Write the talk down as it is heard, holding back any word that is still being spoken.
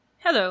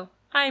Hello,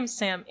 I'm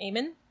Sam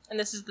Amon, and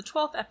this is the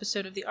 12th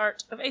episode of The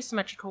Art of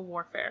Asymmetrical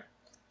Warfare.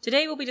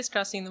 Today we'll be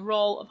discussing the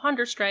role of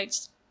hunger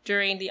strikes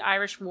during the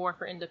Irish War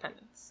for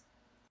Independence.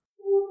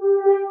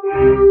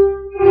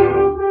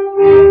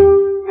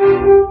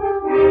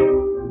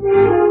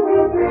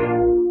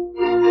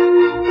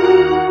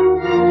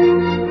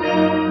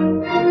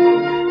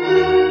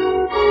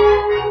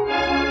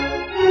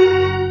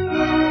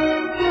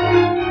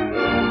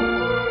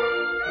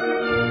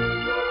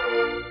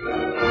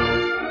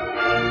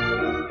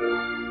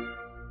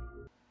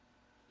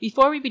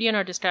 Before we begin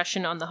our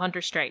discussion on the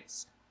hunger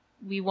strikes,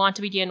 we want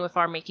to begin with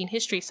our Making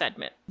History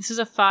segment. This is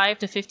a 5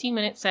 to 15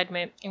 minute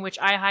segment in which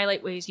I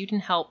highlight ways you can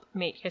help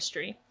make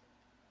history.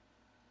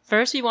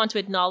 First, we want to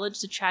acknowledge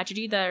the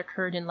tragedy that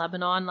occurred in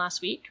Lebanon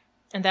last week,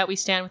 and that we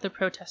stand with the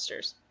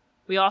protesters.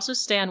 We also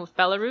stand with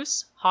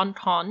Belarus, Hong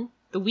Kong,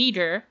 the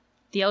Uyghur,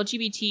 the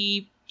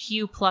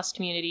LGBTQ+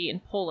 community in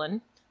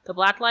Poland, the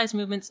Black Lives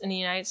Movements in the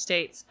United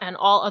States, and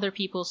all other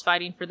peoples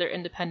fighting for their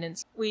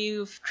independence.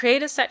 We've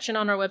created a section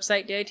on our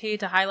website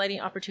dedicated to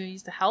highlighting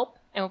opportunities to help,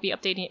 and we'll be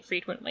updating it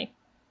frequently.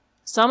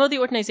 Some of the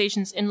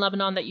organizations in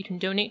Lebanon that you can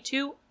donate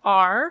to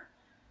are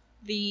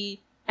the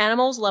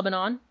Animals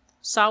Lebanon,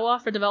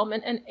 Sawa for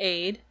Development and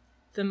Aid,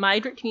 the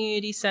Migrant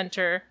Community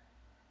Center,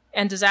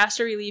 and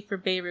Disaster Relief for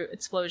Beirut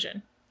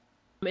Explosion.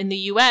 In the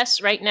US,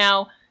 right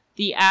now,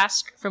 the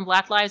ask from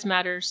Black Lives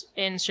Matters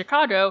in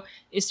Chicago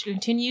is to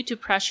continue to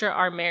pressure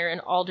our mayor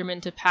and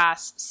aldermen to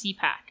pass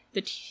CPAC,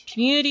 the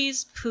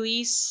Communities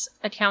Police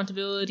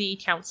Accountability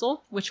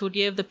Council, which will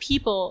give the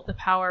people the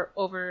power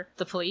over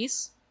the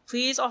police.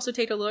 Please also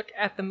take a look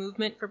at the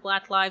Movement for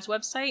Black Lives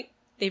website.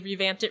 They've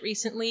revamped it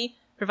recently,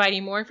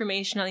 providing more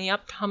information on the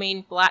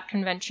upcoming Black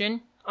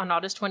Convention on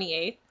August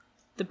 28th,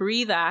 the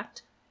Breathe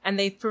Act, and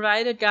they've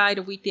provided a guide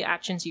of weekly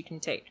actions you can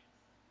take.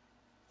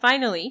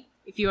 Finally,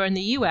 if you are in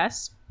the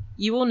US,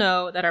 you will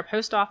know that our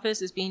post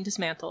office is being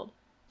dismantled,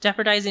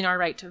 jeopardizing our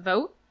right to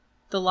vote,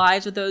 the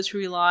lives of those who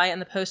rely on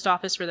the post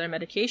office for their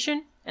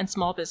medication, and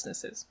small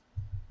businesses.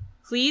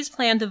 Please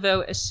plan to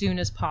vote as soon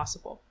as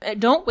possible.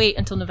 Don't wait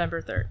until November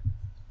 3rd.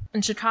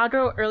 In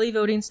Chicago, early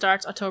voting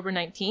starts October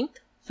 19th.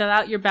 Fill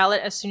out your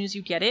ballot as soon as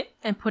you get it,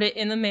 and put it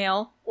in the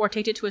mail or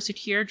take it to a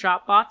secure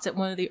drop box at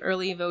one of the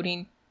early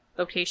voting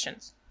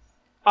locations.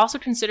 Also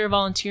consider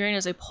volunteering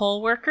as a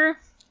poll worker,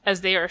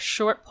 as they are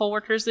short poll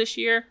workers this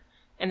year,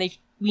 and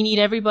we need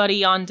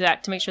everybody on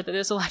deck to make sure that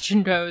this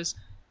election goes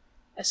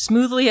as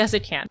smoothly as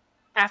it can.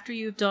 After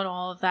you've done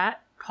all of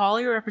that,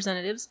 call your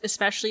representatives,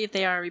 especially if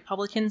they are a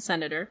Republican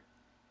senator,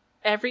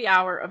 every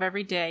hour of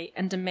every day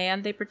and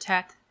demand they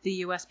protect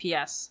the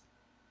USPS.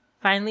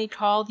 Finally,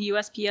 call the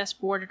USPS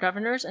Board of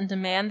Governors and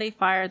demand they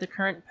fire the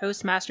current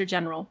Postmaster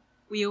General.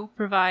 We will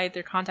provide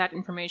their contact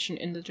information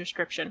in the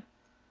description.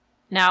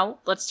 Now,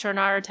 let's turn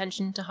our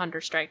attention to hunger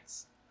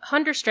strikes.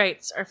 Hunger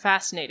strikes are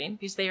fascinating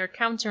because they are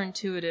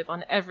counterintuitive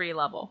on every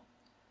level.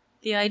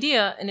 The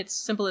idea, in its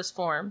simplest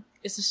form,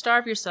 is to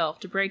starve yourself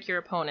to break your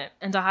opponent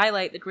and to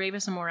highlight the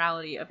gravest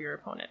immorality of your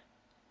opponent.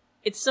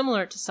 It's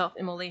similar to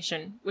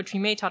self-immolation, which we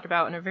may talk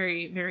about in a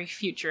very, very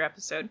future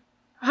episode.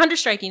 Hunger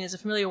striking is a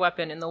familiar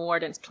weapon in the war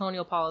against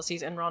colonial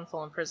policies and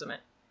wrongful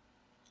imprisonment.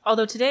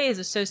 Although today is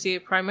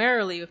associated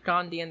primarily with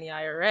Gandhi and the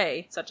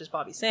IRA, such as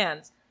Bobby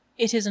Sands,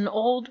 it is an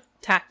old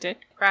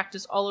tactic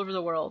practiced all over the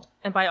world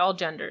and by all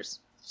genders,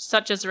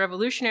 such as the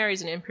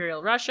revolutionaries in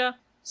Imperial Russia,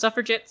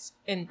 suffragettes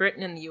in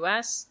Britain and the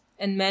US,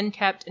 and men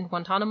kept in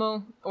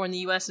Guantanamo or in the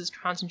US's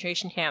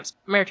concentration camps,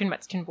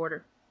 American-Mexican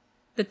border.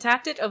 The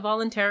tactic of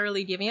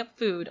voluntarily giving up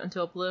food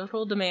until a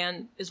political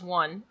demand is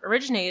won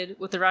originated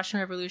with the Russian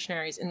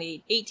revolutionaries in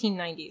the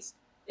 1890s.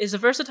 It is a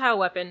versatile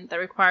weapon that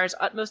requires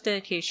utmost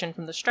dedication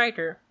from the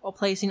striker while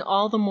placing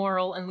all the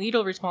moral and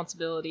legal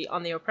responsibility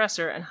on the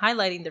oppressor and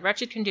highlighting the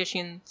wretched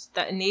conditions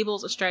that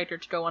enables a striker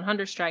to go on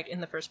hunger strike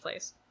in the first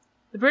place.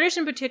 The British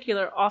in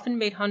particular often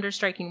made hunger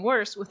striking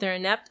worse with their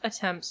inept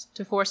attempts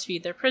to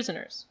force-feed their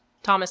prisoners.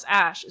 Thomas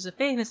Ashe is a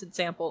famous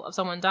example of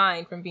someone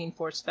dying from being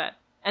force-fed,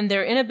 and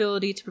their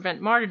inability to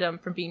prevent martyrdom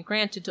from being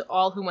granted to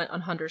all who went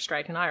on hunger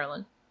strike in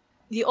Ireland.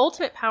 The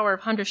ultimate power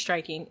of hunger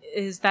striking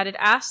is that it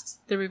asks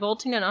the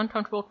revolting and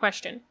uncomfortable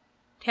question,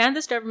 can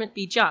this government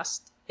be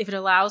just if it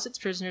allows its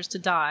prisoners to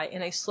die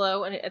in a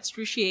slow and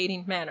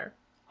excruciating manner,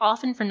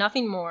 often for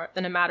nothing more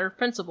than a matter of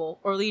principle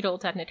or legal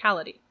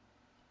technicality?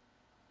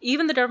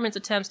 Even the government's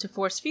attempts to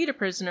force-feed a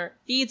prisoner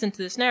feeds into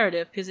this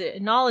narrative because it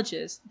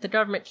acknowledges that the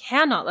government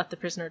cannot let the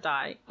prisoner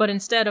die, but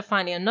instead of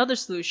finding another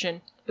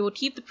solution, it will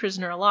keep the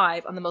prisoner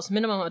alive on the most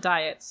minimum of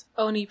diets,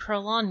 only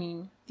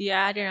prolonging the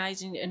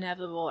agonizing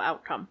inevitable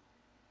outcome.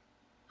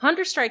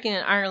 Hunger striking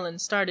in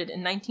Ireland started in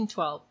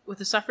 1912 with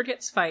the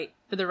suffragettes' fight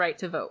for the right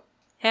to vote.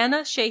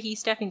 Hannah Sheehy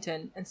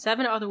Steffington and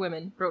 7 other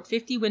women broke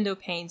 50 window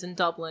panes in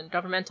Dublin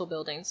governmental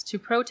buildings to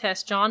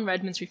protest John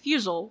Redmond's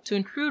refusal to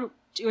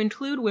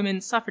include women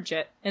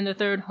suffragette in the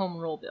Third Home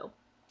Rule Bill.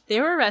 They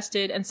were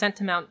arrested and sent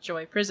to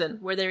Mountjoy Prison,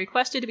 where they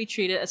requested to be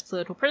treated as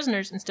political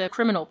prisoners instead of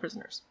criminal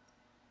prisoners.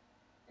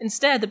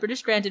 Instead, the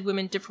British granted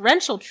women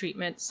differential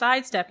treatment,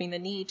 sidestepping the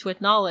need to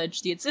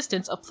acknowledge the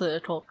existence of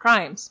political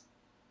crimes.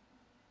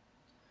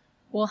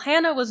 While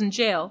Hannah was in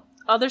jail,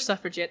 other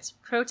suffragettes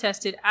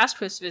protested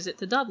Asquith's visit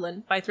to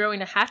Dublin by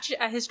throwing a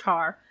hatchet at his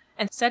car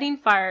and setting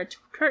fire to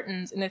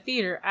curtains in the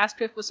theatre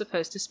Asquith was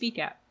supposed to speak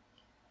at.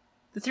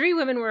 The 3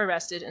 women were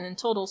arrested, and in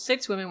total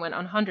 6 women went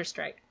on hunger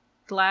strike.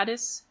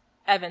 Gladys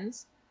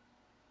Evans,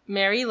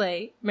 Mary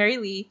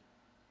Lee,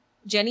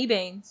 Jenny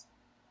Baines,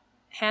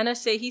 Hannah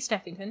Seahey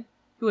Steffington,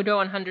 who would go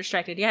on hunger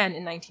strike again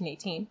in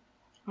 1918,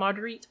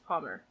 Marguerite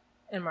Palmer,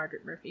 and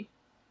Margaret Murphy.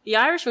 The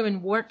Irish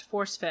women weren't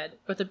force-fed,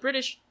 but the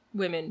British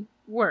women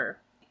were,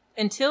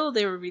 until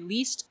they were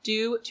released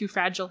due to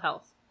fragile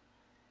health.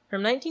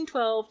 From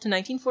 1912 to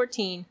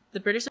 1914, the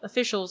British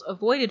officials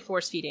avoided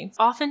force feeding,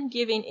 often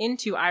giving in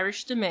to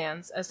Irish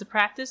demands as the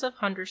practice of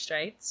hunger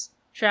strikes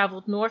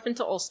traveled north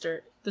into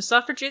Ulster. The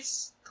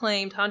suffragists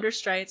claimed hunger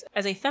strikes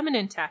as a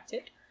feminine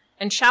tactic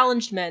and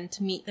challenged men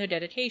to meet their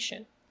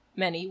dedication.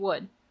 Many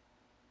would.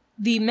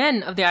 The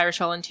men of the Irish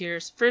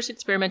Volunteers first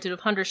experimented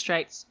with hunger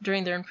strikes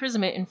during their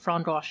imprisonment in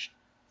Frondroche,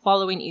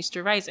 following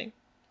Easter Rising.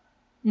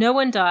 No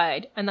one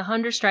died, and the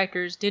hunger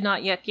strikers did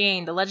not yet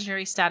gain the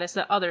legendary status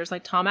that others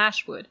like Tom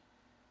Ashe would,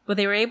 but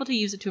they were able to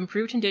use it to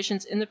improve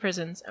conditions in the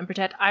prisons and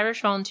protect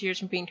Irish volunteers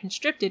from being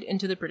conscripted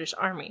into the British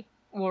Army.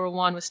 World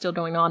War I was still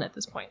going on at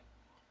this point.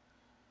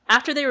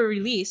 After they were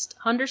released,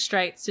 hunger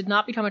strikes did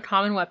not become a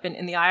common weapon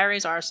in the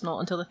IRA's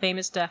arsenal until the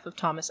famous death of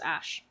Thomas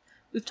Ashe.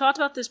 We've talked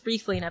about this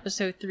briefly in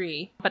episode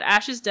 3, but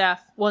Ashe's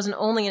death wasn't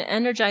only an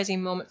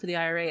energizing moment for the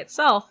IRA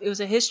itself, it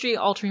was a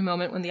history-altering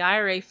moment when the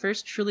IRA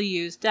first truly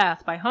used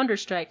death by hunger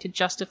strike to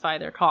justify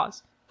their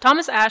cause.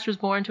 Thomas Ashe was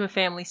born to a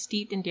family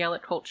steeped in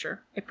Gaelic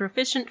culture, a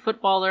proficient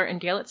footballer and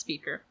Gaelic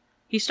speaker.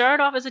 He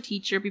started off as a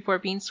teacher before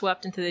being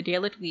swept into the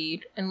Gaelic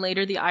League and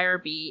later the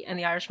IRB and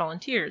the Irish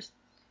Volunteers.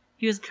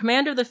 He was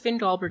commander of the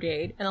Fingal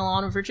Brigade and,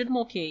 along with Richard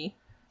Mulcahy,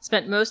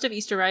 spent most of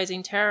Easter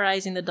Rising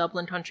terrorizing the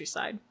Dublin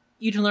countryside.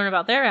 You can learn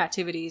about their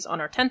activities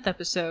on our 10th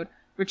episode,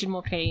 Richard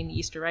Mulcahy and the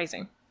Easter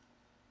Rising.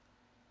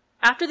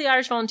 After the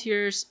Irish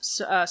Volunteers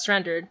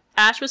surrendered,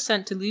 Ashe was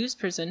sent to Lewes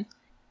prison.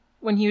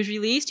 When he was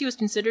released, he was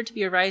considered to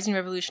be a rising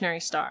revolutionary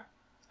star.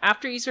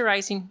 After Easter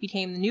Rising, he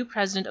became the new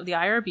president of the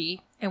IRB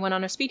and went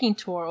on a speaking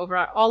tour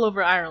all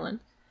over Ireland,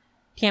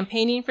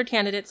 campaigning for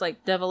candidates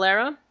like De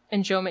Valera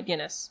and Joe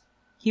McGuinness.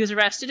 He was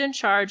arrested and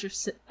charged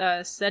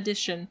with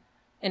sedition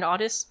in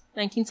August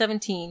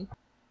 1917.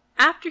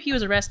 After he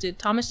was arrested,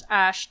 Thomas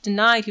Ashe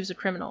denied he was a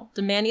criminal,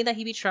 demanding that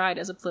he be tried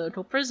as a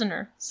political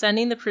prisoner,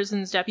 sending the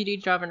prison's deputy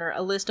governor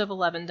a list of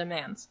 11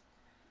 demands.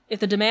 If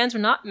the demands were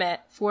not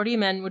met, 40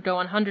 men would go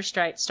on hunger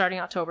strike starting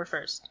October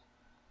 1st.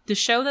 To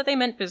show that they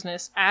meant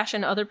business, Ashe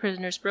and other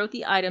prisoners broke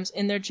the items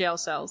in their jail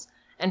cells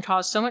and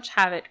caused so much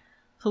havoc,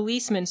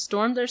 policemen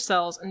stormed their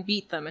cells and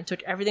beat them and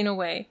took everything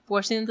away,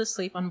 forcing them to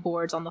sleep on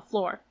boards on the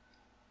floor.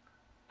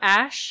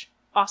 Ashe,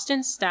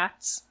 Austin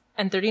Staats,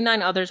 and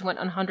 39 others went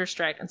on hunger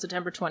strike on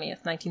September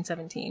 20th,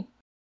 1917.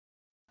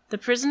 The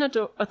prison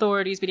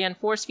authorities began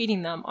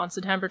force-feeding them on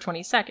September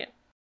 22nd.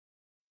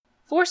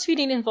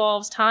 Force-feeding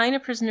involves tying a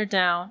prisoner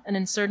down and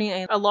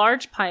inserting a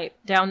large pipe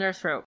down their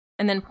throat,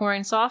 and then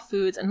pouring soft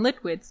foods and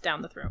liquids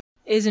down the throat.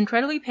 It is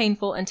incredibly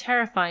painful and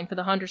terrifying for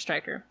the hunger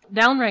striker,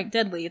 downright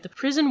deadly if the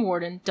prison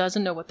warden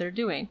doesn't know what they're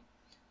doing,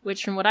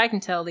 which from what I can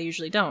tell they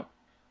usually don't.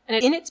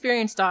 An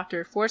inexperienced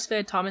doctor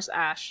force-fed Thomas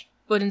Ashe,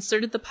 but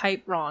inserted the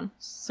pipe wrong,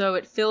 so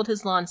it filled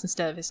his lungs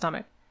instead of his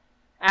stomach.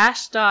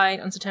 Ashe died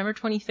on September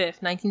 25,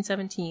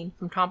 1917,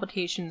 from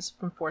complications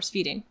from force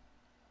feeding.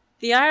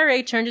 The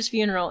IRA turned his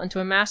funeral into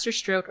a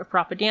masterstroke of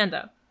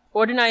propaganda.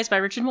 Organized by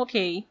Richard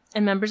Mulcahy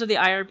and members of the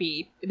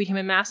IRB, it became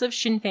a massive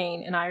Sinn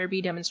Féin and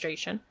IRB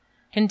demonstration,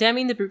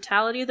 condemning the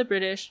brutality of the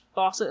British,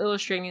 but also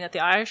illustrating that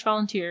the Irish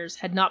Volunteers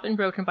had not been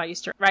broken by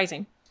Easter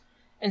Rising.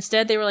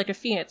 Instead, they were like a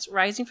phoenix,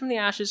 rising from the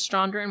ashes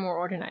stronger and more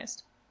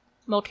organized.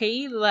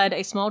 Mulcahy led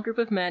a small group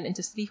of men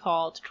into City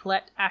Hall to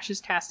collect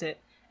Ashe's casket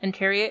and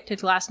carry it to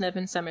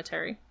Glasnevin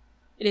Cemetery.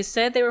 It is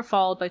said they were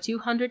followed by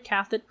 200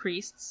 Catholic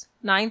priests,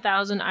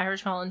 9,000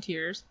 Irish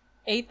volunteers,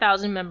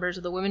 8,000 members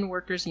of the Women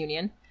Workers'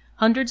 Union,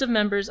 hundreds of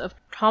members of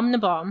Tom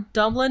Nabaum,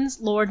 Dublin's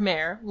Lord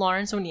Mayor,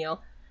 Lawrence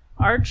O'Neill,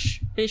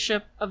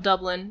 Archbishop of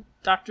Dublin,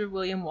 Dr.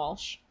 William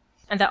Walsh,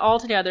 and that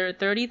altogether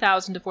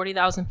 30,000 to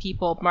 40,000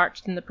 people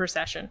marched in the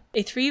procession.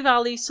 A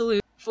 3-volley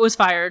salute was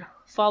fired,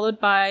 followed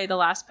by the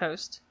last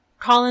post.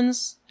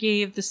 Collins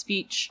gave the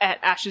speech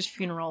at Ashe's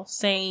funeral,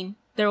 saying,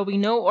 "There will be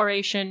no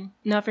oration,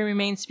 nothing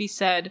remains to be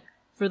said,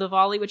 for the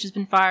volley which has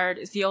been fired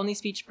is the only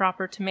speech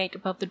proper to make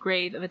above the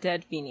grave of a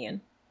dead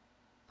Fenian."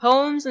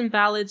 Poems and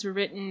ballads were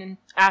written in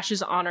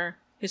Ashe's honor.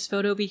 His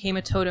photo became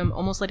a totem,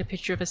 almost like a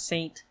picture of a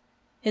saint.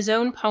 His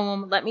own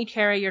poem, "Let Me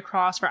Carry Your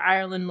Cross for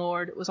Ireland,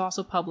 Lord," was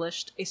also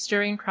published, a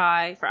stirring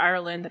cry for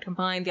Ireland that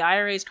combined the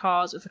IRA's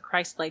cause with a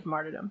Christ-like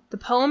martyrdom. The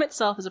poem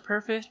itself is a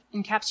perfect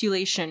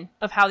encapsulation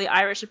of how the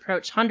Irish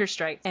approached hunger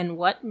strikes and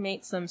what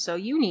makes them so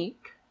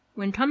unique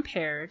when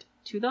compared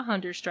to the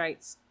hunger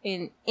strikes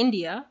in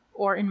India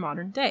or in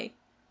modern day.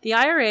 The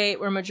IRA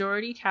were a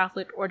majority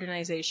Catholic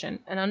organization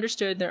and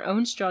understood their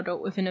own struggle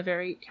within a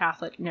very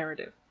Catholic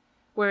narrative.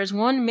 Whereas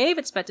one may have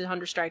expected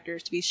hunger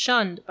strikers to be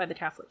shunned by the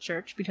Catholic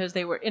Church because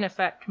they were in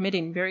effect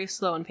committing very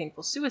slow and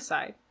painful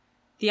suicide,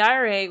 the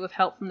IRA, with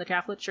help from the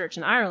Catholic Church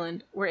in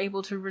Ireland, were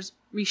able to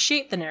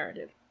reshape the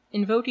narrative,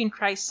 invoking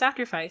Christ's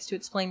sacrifice to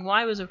explain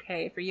why it was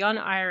okay for young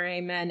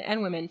IRA men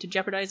and women to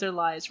jeopardize their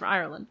lives for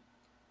Ireland.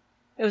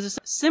 It was a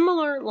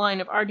similar line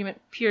of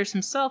argument Pearse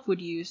himself would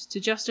use to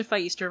justify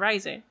Easter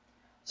Rising.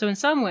 So in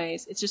some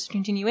ways, it's just a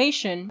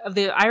continuation of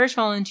the Irish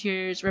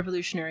Volunteers'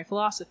 revolutionary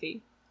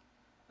philosophy.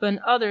 But in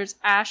others,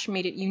 Ashe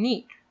made it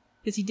unique,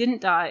 because he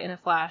didn't die in a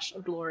flash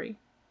of glory.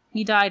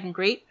 He died in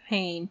great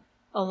pain,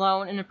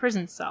 alone in a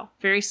prison cell,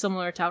 very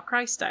similar to how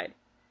Christ died.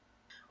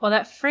 While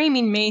that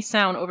framing may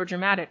sound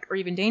overdramatic or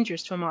even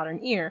dangerous to a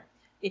modern ear,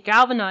 it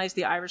galvanized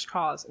the Irish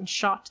cause and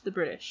shocked the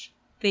British.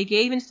 They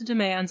gave in to the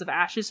demands of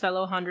Ashe's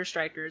fellow hunger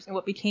strikers in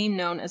what became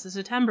known as the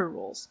September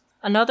Rules.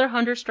 Another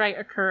hunger strike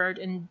occurred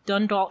in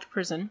Dundalk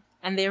prison,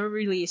 and they were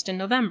released in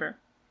November.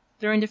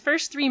 During the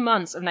first 3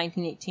 months of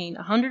 1918,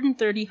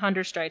 130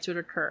 hunger strikes would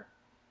occur.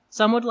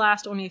 Some would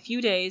last only a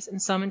few days,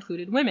 and some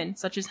included women,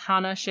 such as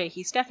Hannah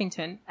Sheehy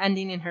Steffington,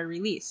 ending in her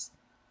release.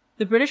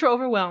 The British were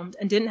overwhelmed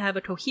and didn't have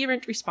a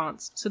coherent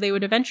response, so they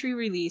would eventually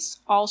release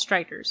all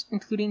strikers,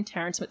 including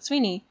Terence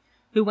McSweeney,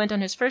 who went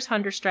on his first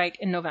hunger strike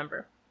in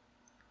November.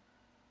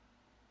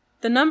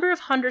 The number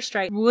of hunger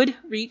strikes would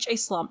reach a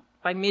slump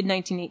by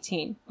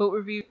mid-1918, but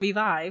would be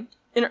revived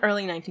in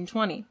early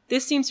 1920.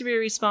 This seems to be a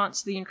response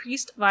to the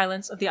increased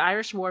violence of the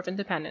Irish War of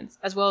Independence,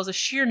 as well as the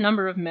sheer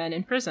number of men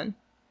in prison.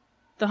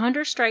 The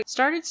hunger strike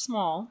started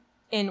small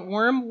in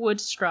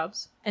Wormwood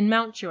Scrubs and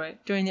Mountjoy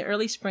during the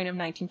early spring of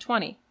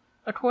 1920.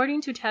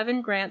 According to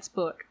Tevin Grant's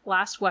book,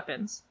 Last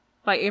Weapons,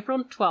 by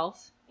April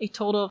 12th, a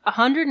total of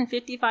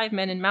 155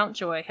 men in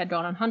Mountjoy had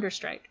gone on hunger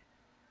strike.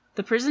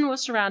 The prison was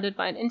surrounded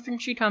by an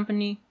infantry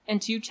company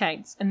and 2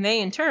 tanks, and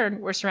they, in turn,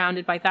 were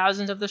surrounded by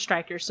thousands of the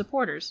strikers'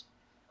 supporters.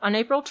 On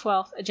April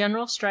 12th, a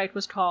general strike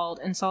was called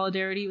in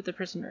solidarity with the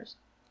prisoners.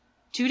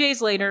 2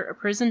 days later, a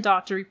prison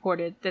doctor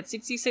reported that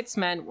 66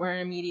 men were in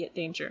immediate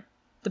danger.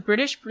 The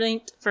British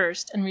blinked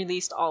first and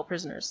released all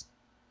prisoners.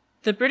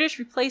 The British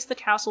replaced the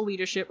castle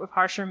leadership with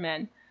harsher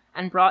men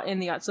and brought in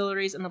the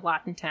auxiliaries and the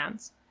Black and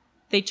Tans.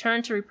 They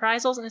turned to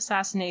reprisals and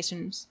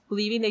assassinations,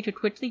 believing they could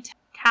quickly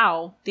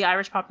cow the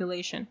Irish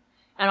population,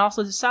 and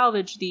also to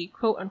salvage the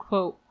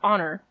quote-unquote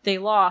honor they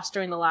lost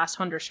during the last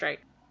hunger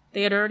strike.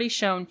 They had already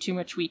shown too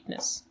much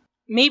weakness.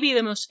 Maybe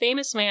the most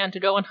famous man to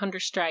go on hunger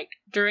strike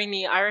during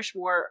the Irish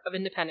War of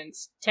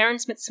Independence,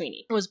 Terence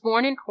McSweeney, was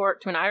born in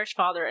Cork to an Irish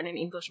father and an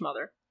English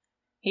mother.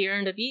 He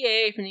earned a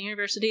BA from the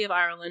University of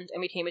Ireland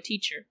and became a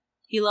teacher.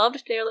 He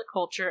loved Gaelic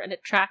culture and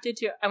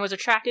was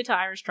attracted to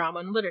Irish drama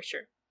and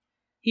literature.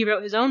 He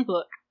wrote his own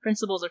book,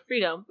 Principles of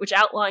Freedom, which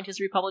outlined his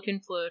Republican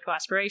political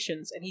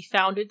aspirations, and he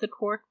founded the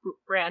Cork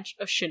branch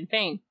of Sinn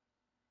Féin.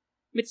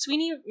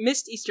 McSweeney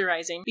missed Easter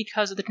Rising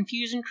because of the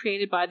confusion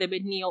created by the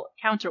McNeill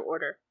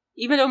counter-order.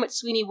 Even though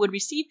McSweeney would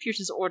receive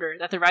Pearse's order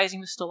that the Rising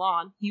was still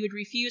on, he would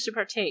refuse to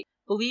partake,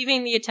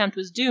 believing the attempt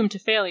was doomed to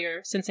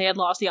failure since they had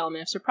lost the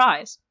element of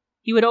surprise.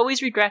 He would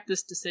always regret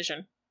this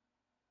decision.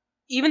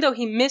 Even though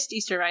he missed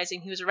Easter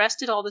Rising, he was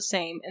arrested all the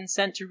same and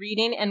sent to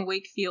Reading and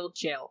Wakefield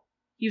jail.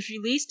 He was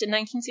released in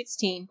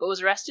 1916, but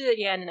was arrested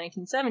again in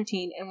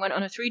 1917 and went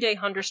on a 3-day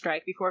hunger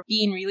strike before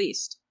being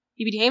released.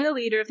 He became the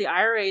leader of the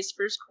IRA's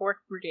 1st Cork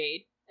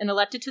Brigade and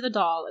elected to the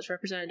Dáil as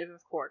representative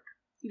of Cork.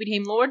 He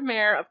became Lord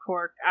Mayor of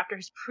Cork after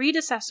his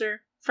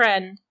predecessor,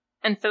 friend,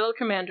 and fellow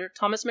commander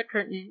Thomas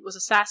McCurtain was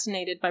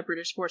assassinated by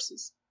British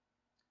forces.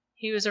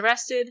 He was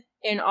arrested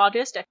in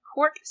August at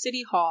Cork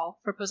City Hall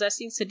for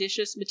possessing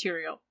seditious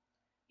material.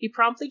 He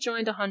promptly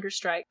joined a hunger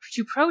strike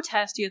to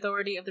protest the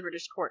authority of the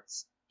British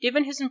courts.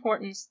 Given his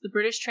importance, the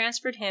British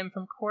transferred him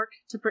from Cork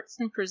to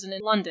Brixton Prison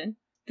in London.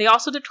 They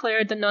also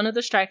declared that none of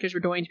the strikers were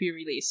going to be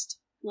released.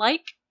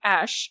 Like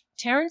Ashe,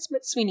 Terence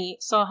McSweeney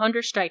saw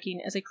hunger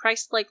striking as a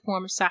Christ-like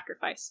form of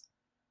sacrifice.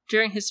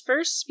 During his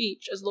first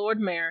speech as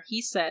Lord Mayor,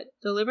 he said,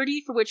 "The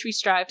liberty for which we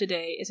strive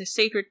today is a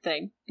sacred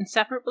thing,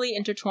 inseparably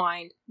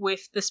intertwined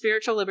with the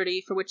spiritual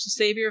liberty for which the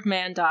Saviour of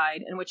man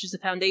died and which is the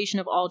foundation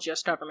of all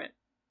just government."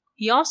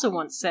 He also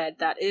once said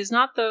that it is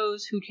not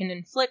those who can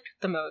inflict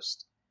the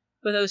most,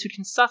 but those who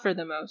can suffer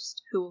the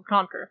most, who will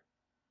conquer.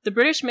 The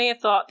British may have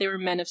thought they were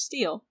men of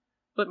steel,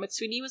 but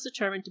McSweeney was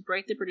determined to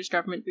break the British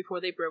government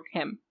before they broke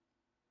him.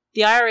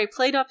 The IRA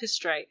played up his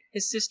strike,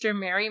 his sister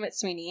Mary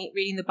McSweeney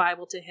reading the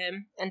Bible to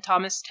him and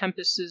Thomas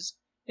Tempest's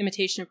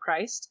Imitation of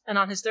Christ, and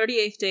on his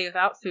 38th day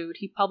without food,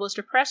 he published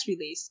a press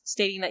release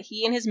stating that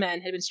he and his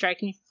men had been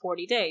striking for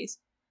 40 days,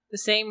 the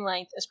same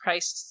length as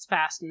Christ's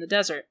fast in the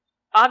desert.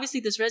 Obviously,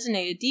 this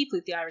resonated deeply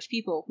with the Irish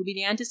people, who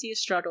began to see a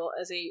struggle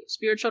as a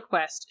spiritual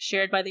quest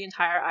shared by the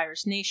entire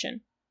Irish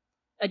nation.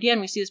 Again,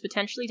 we see this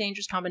potentially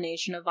dangerous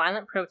combination of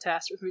violent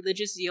protest with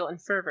religious zeal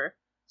and fervor,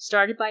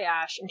 started by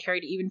Ashe and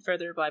carried even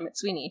further by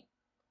McSweeney.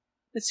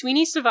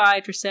 McSweeney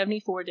survived for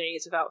 74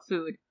 days without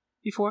food,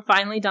 before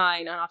finally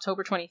dying on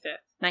October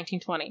 25th,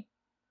 1920.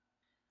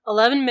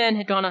 11 men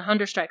had gone on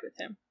hunger strike with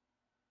him.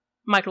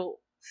 Michael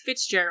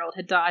Fitzgerald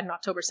had died on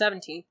October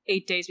 17th,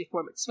 8 days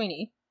before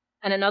McSweeney.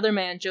 and another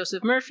man,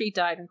 Joseph Murphy,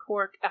 died in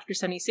Cork after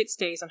 76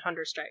 days on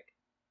hunger strike.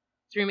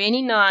 The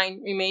remaining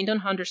 9 remained on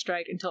hunger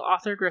strike until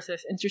Arthur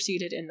Griffith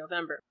interceded in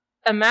November.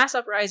 A mass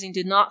uprising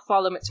did not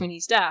follow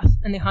McSweeney's death,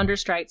 and the hunger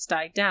strikes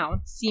died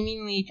down,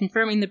 seemingly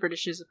confirming the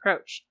British's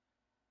approach.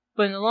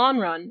 But in the long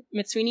run,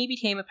 McSweeney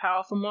became a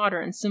powerful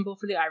martyr and symbol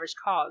for the Irish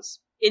cause.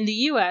 In the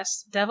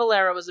US, De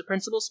Valera was the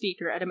principal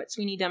speaker at a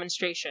McSweeney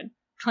demonstration,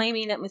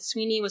 claiming that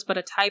McSweeney was but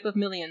a type of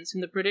millions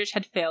whom the British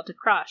had failed to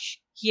crush.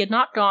 He had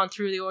not gone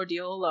through the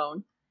ordeal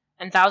alone,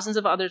 and thousands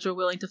of others were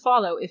willing to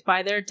follow if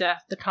by their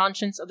death the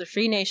conscience of the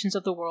free nations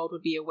of the world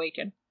would be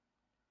awakened.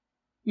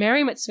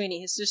 Mary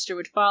McSweeney, his sister,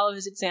 would follow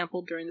his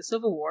example during the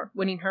Civil War,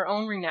 winning her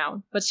own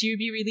renown, but she would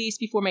be released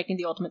before making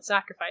the ultimate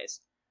sacrifice.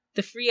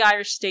 The Free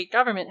Irish state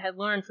government had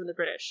learned from the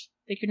British.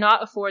 They could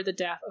not afford the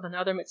death of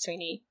another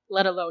McSweeney,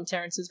 let alone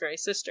Terence's very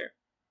sister.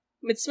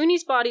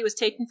 McSweeney's body was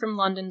taken from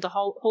London to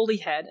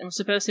Holyhead and was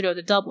supposed to go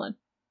to Dublin,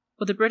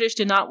 but the British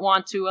did not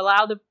want to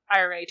allow the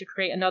IRA to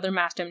create another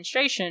mass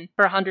demonstration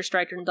for a hunger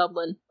striker in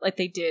Dublin like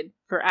they did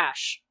for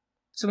Ash.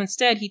 So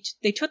instead,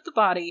 they took the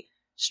body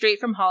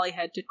straight from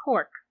Holyhead to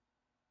Cork.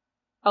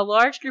 A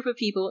large group of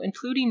people,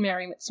 including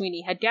Mary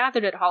McSweeney, had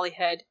gathered at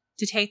Holyhead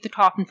to take the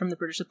coffin from the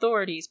British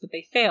authorities, but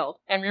they failed,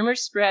 and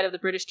rumors spread of the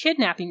British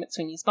kidnapping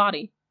McSweeney's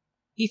body.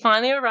 He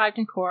finally arrived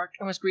in Cork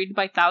and was greeted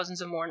by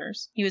thousands of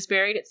mourners. He was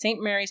buried at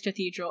St. Mary's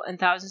Cathedral, and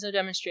thousands of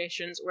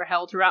demonstrations were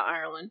held throughout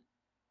Ireland.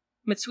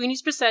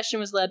 McSweeney's procession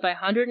was led by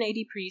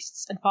 180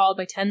 priests and followed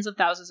by tens of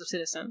thousands of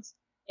citizens.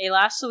 A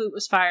last salute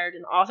was fired,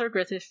 and Arthur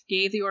Griffith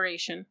gave the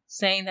oration,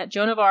 saying that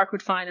Joan of Arc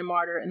would find a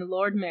martyr in the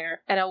Lord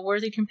Mayor and a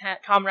worthy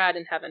comrade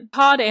in heaven.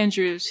 Todd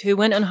Andrews, who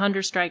went on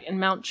hunger strike in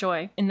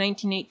Mountjoy in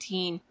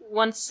 1918,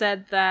 once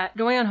said that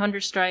going on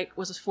hunger strike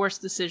was a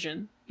forced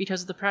decision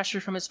because of the pressure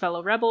from his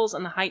fellow rebels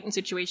and the heightened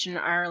situation in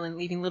Ireland,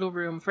 leaving little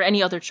room for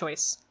any other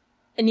choice.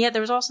 And yet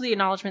there was also the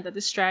acknowledgement that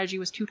this strategy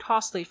was too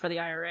costly for the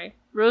IRA.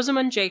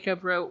 Rosamund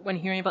Jacob wrote when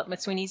hearing about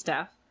McSweeney's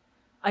death,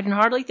 "I can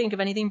hardly think of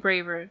anything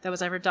braver that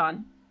was ever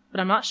done, but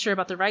I'm not sure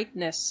about the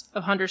rightness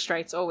of hunger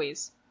strikes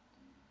always.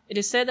 It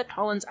is said that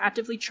Collins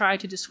actively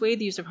tried to dissuade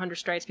the use of hunger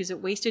strikes because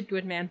it wasted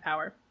good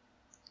manpower.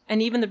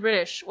 And even the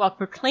British, while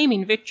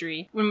proclaiming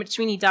victory when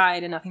McSweeney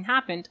died and nothing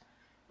happened,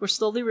 were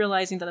slowly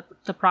realizing that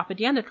the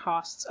propaganda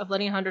costs of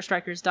letting hunger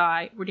strikers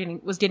die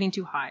was getting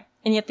too high,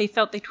 and yet they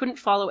felt they couldn't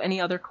follow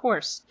any other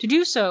course. To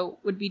do so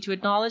would be to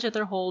acknowledge that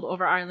their hold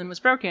over Ireland was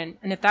broken,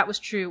 and if that was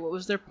true, what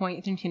was their point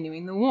in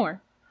continuing the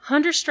war?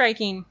 Hunger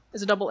striking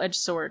is a double-edged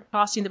sword,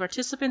 costing the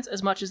participants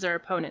as much as their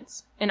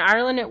opponents. In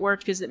Ireland it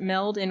worked because it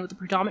melded in with the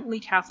predominantly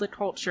Catholic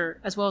culture,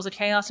 as well as the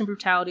chaos and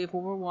brutality of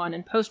World War I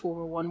and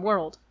post-World War I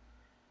world.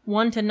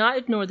 One did not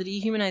ignore the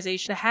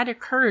dehumanization that had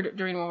occurred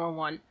during World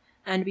War I,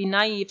 and be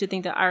naive to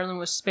think that Ireland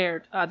was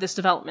spared this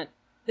development.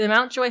 The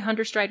Mountjoy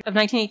hunger strike of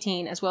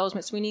 1918, as well as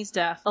McSweeney's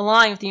death,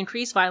 align with the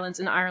increased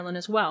violence in Ireland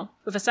as well.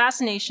 With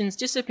assassinations,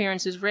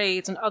 disappearances,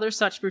 raids, and other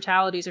such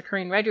brutalities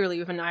occurring regularly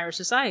within Irish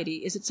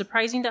society, is it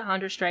surprising that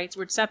hunger strikes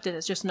were accepted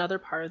as just another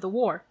part of the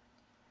war?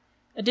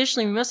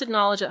 Additionally, we must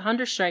acknowledge that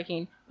hunger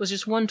striking was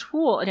just one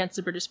tool against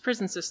the British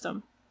prison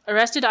system.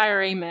 Arrested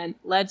IRA men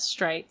led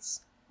strikes,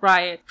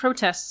 riots,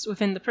 protests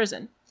within the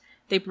prison.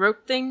 They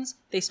broke things,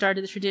 they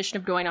started the tradition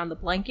of going on the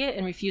blanket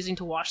and refusing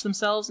to wash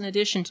themselves in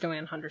addition to going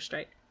on hunger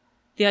strike.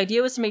 The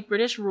idea was to make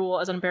British rule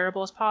as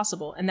unbearable as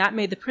possible, and that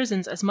made the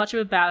prisons as much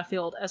of a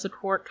battlefield as the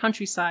Cork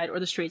countryside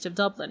or the streets of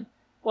Dublin.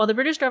 While the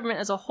British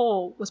government as a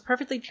whole was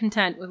perfectly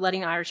content with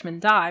letting Irishmen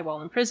die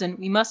while in prison,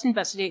 we must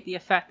investigate the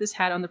effect this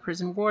had on the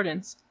prison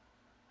wardens.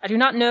 I do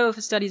not know if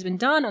a study has been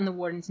done on the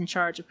wardens in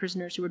charge of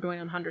prisoners who were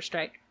going on hunger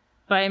strike,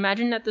 but I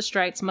imagine that the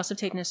strikes must have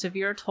taken a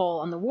severe toll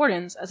on the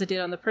wardens as it did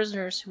on the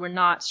prisoners who were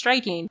not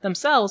striking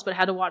themselves but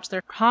had to watch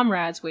their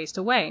comrades waste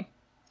away.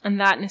 And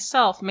that in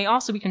itself may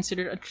also be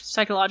considered a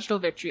psychological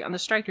victory on the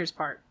strikers'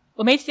 part.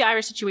 What makes the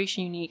Irish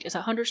situation unique is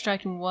that hunger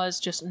striking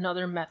was just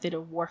another method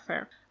of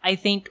warfare. I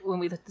think when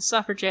we look at the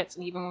suffragettes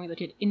and even when we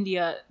look at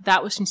India,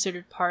 that was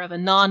considered part of a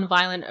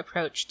non-violent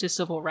approach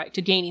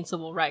to gaining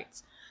civil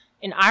rights.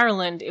 In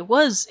Ireland, it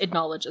was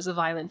acknowledged as a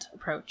violent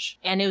approach,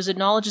 and it was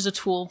acknowledged as a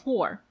tool of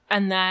war,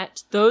 and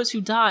that those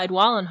who died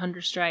while on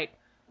hunger strike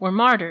were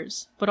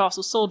martyrs, but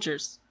also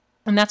soldiers.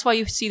 And that's why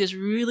you see this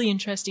really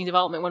interesting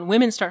development when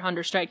women start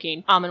hunger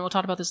striking. And we'll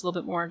talk about this a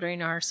little bit more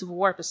during our Civil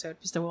War episode,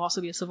 because there will also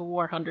be a Civil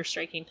War hunger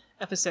striking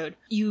episode.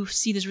 You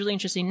see this really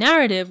interesting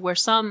narrative where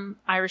some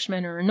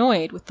Irishmen are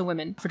annoyed with the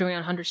women for doing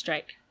on hunger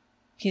strike,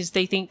 because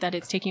they think that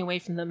it's taking away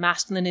from the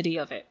masculinity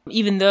of it,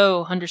 even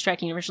though hunger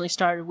striking originally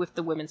started with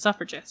the women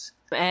suffragists.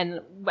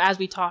 And as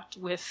we talked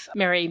with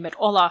Mary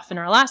McAuliffe in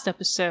our last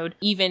episode,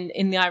 even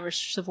in the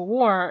Irish Civil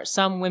War,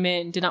 some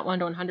women did not want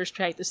to go on hunger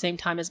strike at the same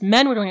time as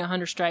men were doing a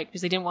hunger strike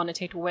because they didn't want to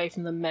take away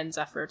from the men's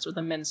efforts or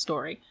the men's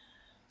story.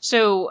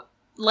 So,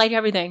 like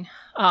everything,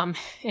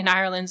 in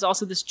Ireland is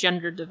also this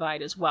gender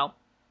divide as well.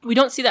 We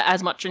don't see that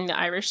as much during the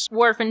Irish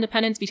War for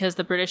Independence because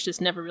the British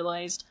just never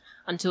realized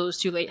until it was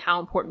too late how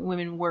important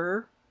women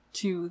were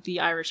to the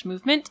Irish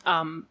movement.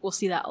 We'll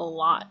see that a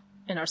lot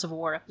in our Civil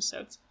War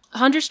episodes.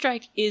 Hunger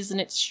Strike is an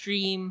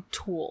extreme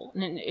tool,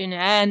 and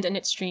an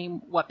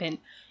extreme weapon,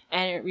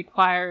 and it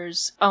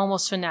requires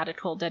almost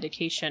fanatical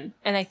dedication.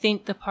 And I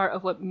think the part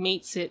of what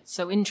makes it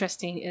so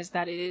interesting is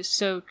that it is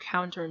so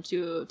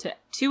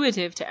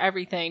counterintuitive to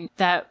everything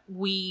that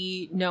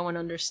we know and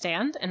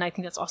understand. And I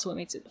think that's also what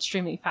makes it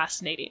extremely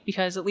fascinating,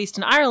 because at least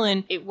in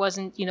Ireland, it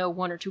wasn't,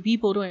 one or two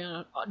people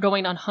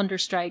going on hunger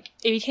strike.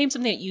 It became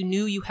something that you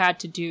knew you had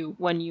to do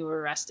when you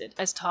were arrested.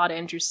 As Todd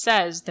Andrews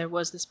says, there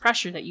was this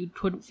pressure that you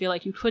couldn't feel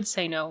like you could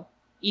say no,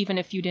 even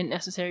if you didn't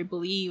necessarily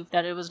believe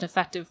that it was an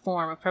effective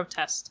form of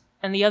protest.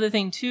 And the other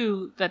thing,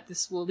 too, that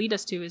this will lead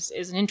us to is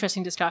an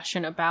interesting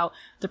discussion about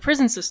the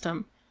prison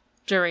system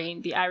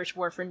during the Irish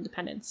War for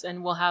Independence.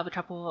 And we'll have a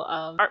couple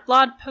of art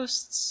blog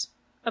posts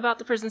about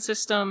the prison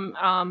system,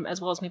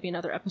 as well as maybe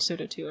another episode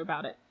or two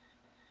about it.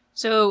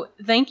 So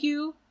thank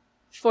you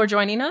for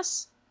joining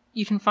us.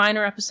 You can find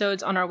our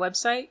episodes on our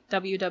website,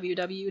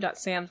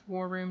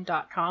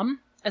 www.samswarroom.com,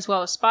 as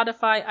well as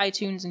Spotify,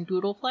 iTunes, and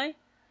Google Play.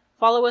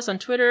 Follow us on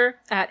Twitter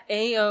at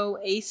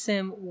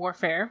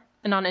AOASIMWarfare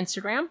and on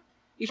Instagram.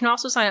 You can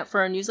also sign up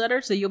for our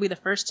newsletter so you'll be the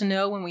first to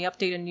know when we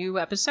update a new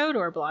episode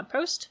or a blog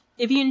post.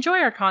 If you enjoy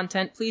our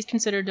content, please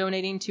consider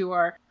donating to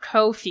our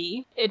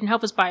Ko-fi. It can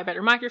help us buy a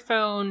better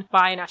microphone,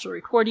 buy an actual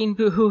recording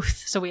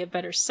booth so we have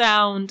better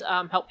sound,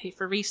 help pay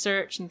for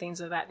research and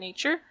things of that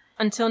nature.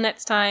 Until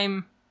next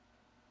time,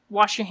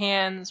 wash your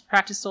hands,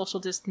 practice social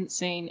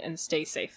distancing, and stay safe.